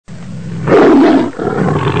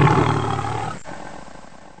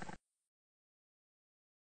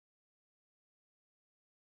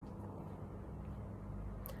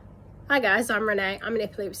Hi guys, I'm Renee. I'm an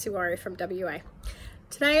epilepsy warrior from WA.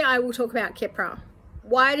 Today I will talk about Keppra.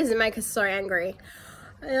 Why does it make us so angry?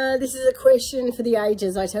 This is a question for the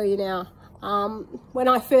ages, I tell you now. When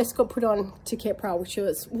I first got put on to Keppra, which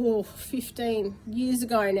was 15 years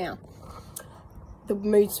ago now, the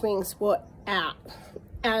mood swings were out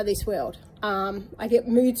of this world. I get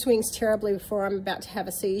mood swings terribly before I'm about to have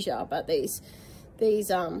a seizure, but these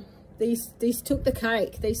took the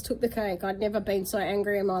cake. These took the cake. I'd never been so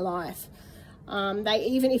angry in my life.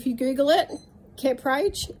 Even if you Google it, Keppra,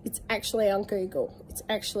 it's actually on Google. It's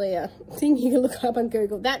actually a thing you can look up on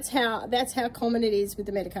Google. That's how common it is with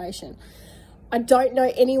the medication. I don't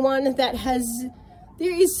know anyone that has.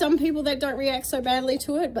 There is some people that don't react so badly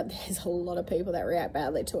to it, but there's a lot of people that react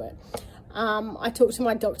badly to it. I talked to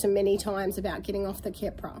my doctor many times about getting off the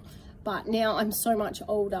Keppra, but now I'm so much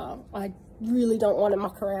older, I really don't want to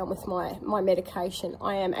muck around with my medication.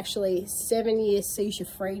 I am actually 7 years seizure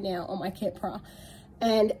free now on my Keppra,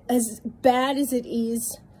 and as bad as it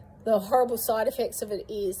is, the horrible side effects of it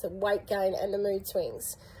is the weight gain and the mood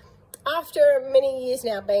swings. After many years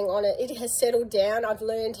now being on it, it has settled down. I've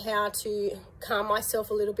learned how to calm myself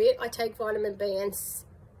a little bit. I take vitamin B and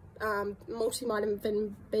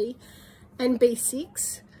multivitamin B and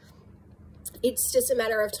B6. It's just a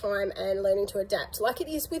matter of time and learning to adapt. Like it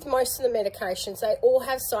is with most of the medications, they all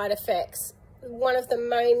have side effects. One of the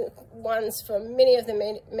main ones for many of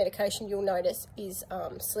the medication you'll notice is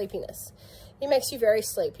sleepiness. It makes you very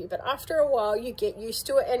sleepy, but after a while you get used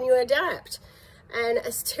to it and you adapt. And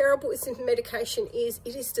as terrible as this medication is,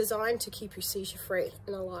 it is designed to keep you seizure free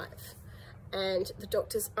and alive. And the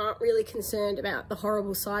doctors aren't really concerned about the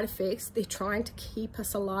horrible side effects. They're trying to keep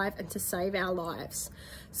us alive and to save our lives.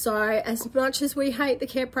 So as much as we hate the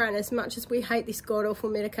Keppra and as much as we hate this god-awful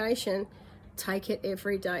medication, take it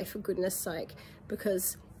every day for goodness sake,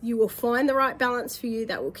 because you will find the right balance for you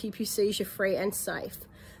that will keep you seizure free and safe.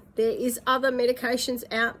 There is other medications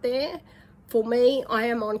out there. For me, I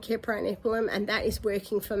am on Keppra and Epilim, and that is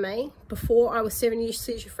working for me. Before I was 7 years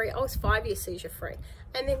seizure free, I was 5 years seizure free,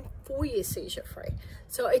 and then 4 years seizure free.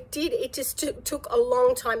 So it just took a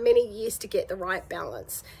long time, many years to get the right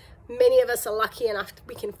balance. Many of us are lucky enough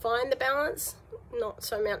we can find the balance, not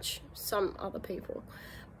so much some other people.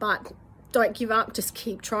 But don't give up, just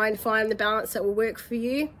keep trying to find the balance that will work for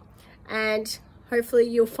you, and hopefully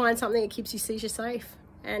you'll find something that keeps you seizure safe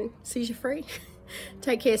and seizure free.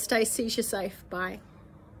 Take care, stay seizure safe. Bye.